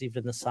that, he's even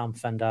in the Sam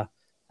Fender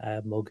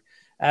mug.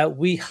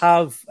 We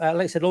have, like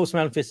I said, Low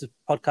Smiling Faces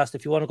podcast.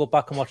 If you want to go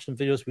back and watch some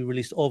videos we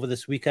released over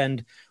this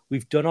weekend,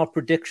 we've done our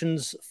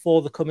predictions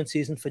for the coming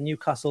season for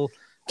Newcastle.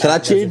 Can I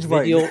change my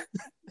video?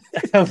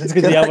 I was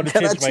going to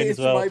change mine as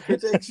well. My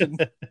prediction?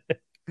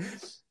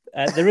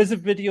 There is a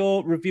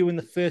video reviewing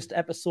the first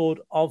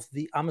episode of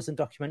the Amazon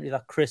documentary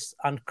that Chris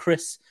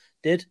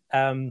did.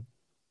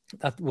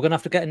 That we're going to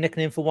have to get a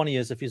nickname for one of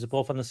yours if you're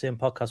both on the same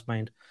podcast,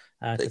 mind.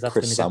 Because that's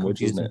Chris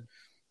Sandwich, isn't it?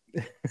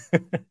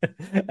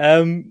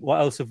 What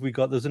else have we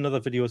got? There's another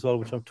video as well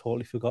which I've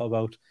totally forgot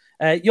about.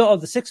 You're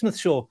the Sixsmith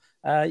show.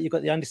 You've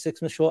got the Andy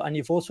Sixsmith show, and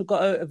you've also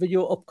got a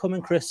video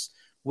upcoming, Chris,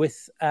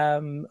 with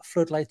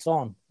Floodlights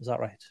On. Is that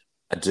right?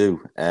 I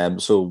do.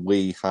 So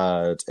we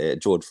had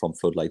George from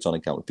Floodlights On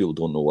account. People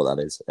don't know what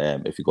that is.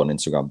 If you go on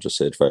Instagram, just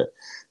search for it.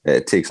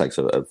 It takes like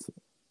sort of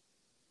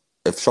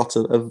shots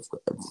of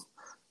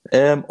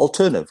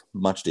alternative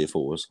match day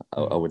photos,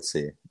 I would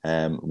say,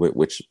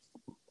 which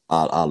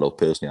I love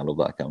personally. I love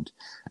that account.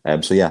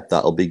 So yeah,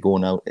 that'll be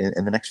going out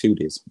in the next few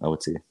days, I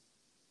would say.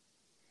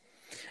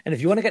 And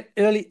if you want to get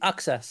early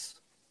access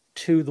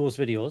to those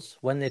videos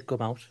when they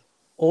come out,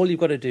 all you've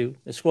got to do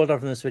is scroll down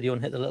from this video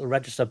and hit the little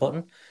register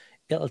button.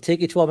 It'll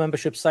take you to our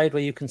membership site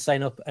where you can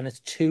sign up, and it's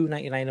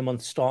 $2.99 a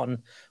month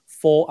starting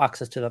for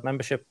access to that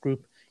membership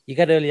group. You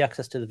get early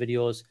access to the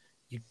videos.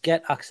 You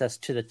get access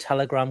to the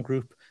Telegram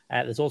group.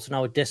 There's also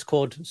now a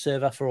Discord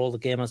server for all the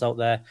gamers out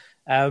there.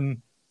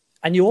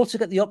 And you also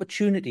get the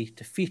opportunity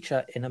to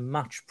feature in a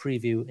match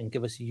preview and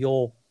give us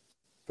your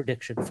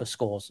prediction for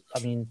scores. I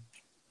mean,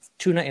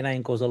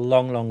 $2.99 goes a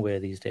long, long way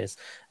these days.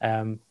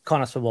 Can't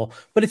ask for more.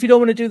 But if you don't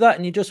want to do that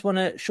and you just want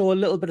to show a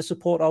little bit of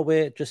support our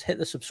way, just hit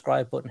the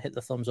subscribe button, hit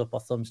the thumbs up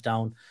or thumbs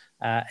down,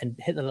 and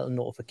hit the little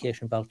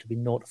notification bell to be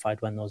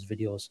notified when those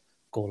videos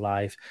go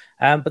live.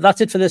 But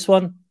that's it for this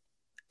one.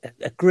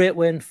 A great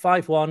win,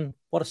 5-1.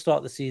 What a start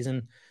of the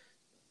season.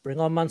 Bring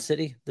on Man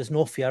City. There's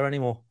no fear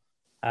anymore.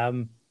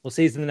 We'll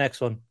see you in the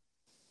next one.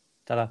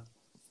 Ta-da.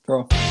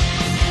 Draw.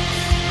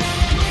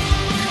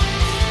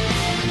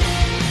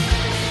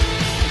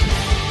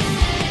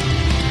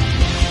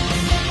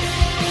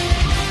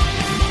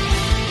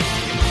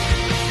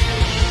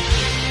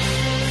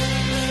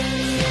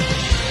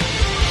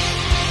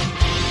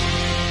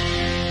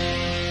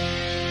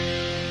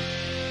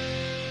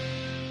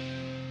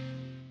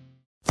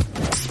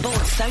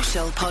 Sports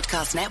Social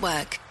Podcast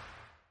Network.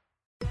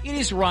 It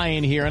is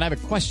Ryan here, and I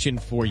have a question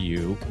for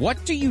you.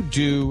 What do you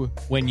do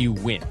when you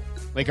win?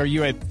 Like, are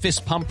you a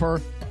fist pumper,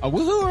 a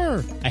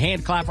woo-hooer, a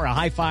hand clapper, a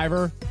high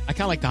fiver? I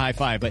kind of like the high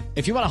five, but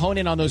if you want to hone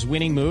in on those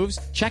winning moves,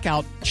 check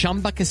out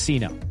Chumba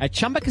Casino. At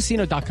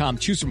ChumbaCasino.com,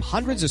 choose from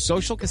hundreds of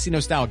social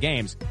casino-style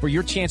games for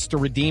your chance to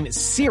redeem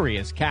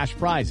serious cash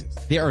prizes.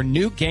 There are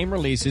new game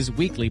releases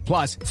weekly,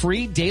 plus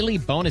free daily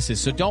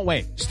bonuses, so don't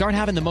wait. Start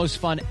having the most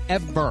fun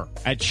ever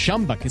at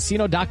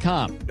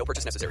ChumbaCasino.com. No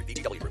purchase necessary.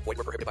 VGW Group. Void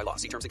where prohibited by law.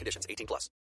 See terms and conditions. 18+.